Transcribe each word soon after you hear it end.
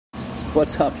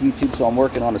What's up, YouTube? So I'm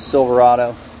working on a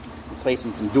Silverado,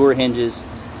 replacing some door hinges.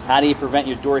 How do you prevent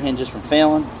your door hinges from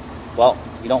failing? Well,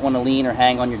 you don't want to lean or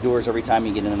hang on your doors every time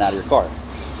you get in and out of your car.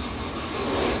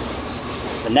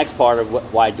 The next part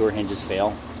of why door hinges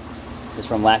fail is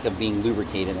from lack of being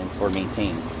lubricated or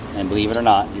maintained. And believe it or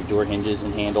not, your door hinges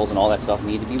and handles and all that stuff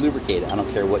need to be lubricated. I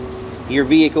don't care what your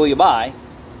vehicle you buy,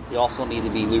 they also need to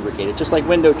be lubricated. Just like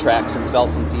window tracks and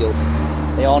felts and seals,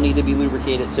 they all need to be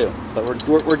lubricated too. But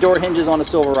we're door hinges on a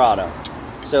Silverado.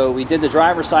 So we did the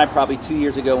driver's side probably 2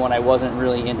 years ago when I wasn't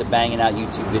really into banging out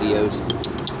YouTube videos.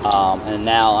 And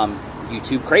now I'm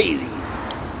YouTube crazy.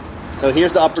 So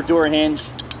here's the upper door hinge.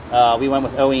 We went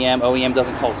with OEM. OEM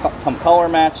doesn't come color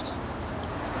matched.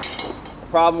 The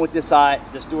problem with this side,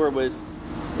 this door was,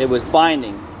 it was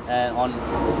binding, and on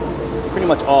pretty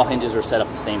much all hinges are set up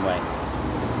the same way.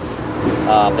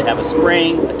 They have a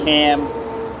spring, a cam,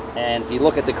 and if you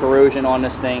look at the corrosion on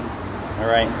this thing, all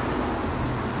right,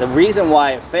 the reason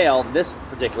why it failed, this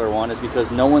particular one, is because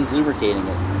no one's lubricating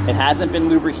it. It hasn't been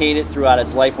lubricated throughout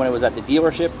its life when it was at the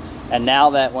dealership, and now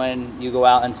that when you go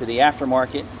out into the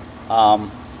aftermarket,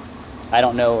 I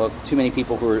don't know of too many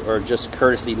people who are just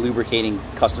courtesy lubricating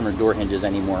customer door hinges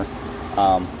anymore.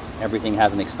 Everything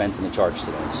has an expense and a charge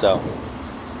today. So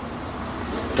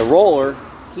the roller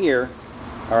here,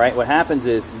 all right, what happens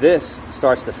is this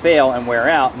starts to fail and wear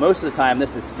out. Most of the time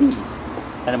this is seized.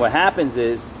 And what happens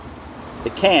is the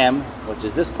cam, which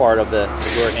is this part of the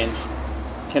door hinge,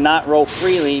 cannot roll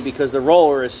freely because the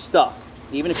roller is stuck.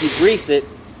 Even if you grease it,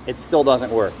 it still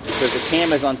doesn't work because the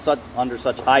cam is under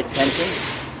such high tension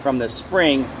from the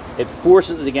spring, it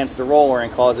forces it against the roller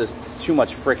and causes too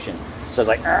much friction. So it's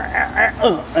like,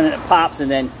 and then it pops,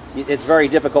 and then it's very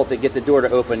difficult to get the door to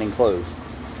open and close.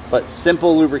 But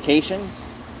simple lubrication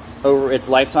over its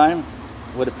lifetime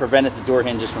would have prevented the door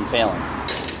hinges from failing.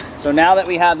 So now that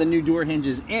we have the new door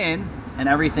hinges in and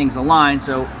everything's aligned,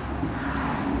 so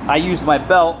I used my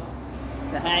belt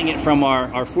to hang it from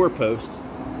our four-post.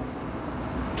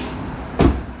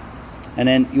 And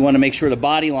then you want to make sure the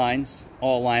body lines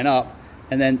all line up,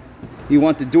 and then you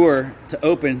want the door to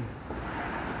open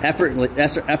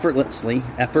effortlessly,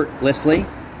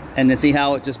 and then see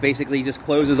how it just basically just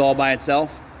closes all by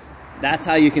itself. That's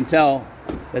how you can tell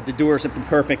that the door is in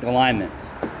perfect alignment.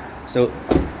 So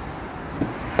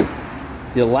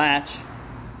the latch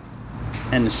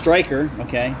and the striker,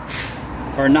 okay,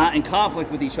 are not in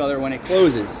conflict with each other when it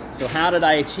closes. So how did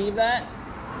I achieve that?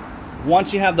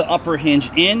 Once you have the upper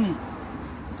hinge in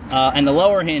and the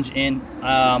lower hinge in,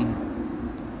 I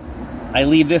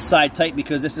leave this side tight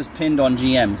because this is pinned on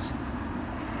GMs.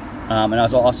 And I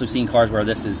was also seeing cars where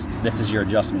this is your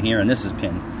adjustment here, and this is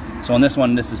pinned. So on this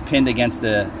one, this is pinned against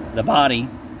the body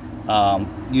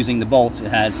using the bolts. It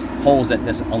has holes that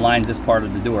this aligns this part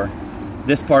of the door.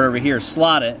 This part over here is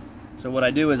slotted. So what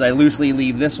I do is I loosely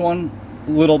leave this one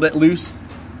a little bit loose,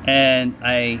 and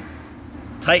I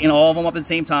tighten all of them up at the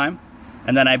same time.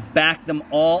 And then I back them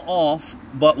all off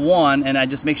but one, and I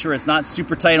just make sure it's not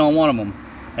super tight on one of them.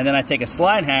 And then I take a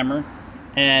slide hammer,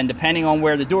 and depending on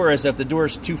where the door is, if the door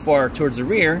is too far towards the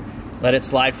rear, let it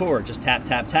slide forward. Just tap,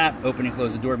 tap, tap, open and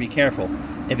close the door, be careful.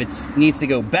 If it needs to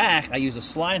go back, I use a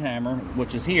slide hammer,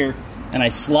 which is here, and I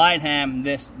slide ham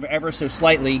this ever so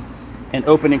slightly and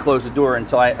open and close the door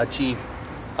until I achieve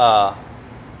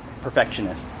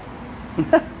perfectionist.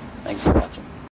 Thanks for watching.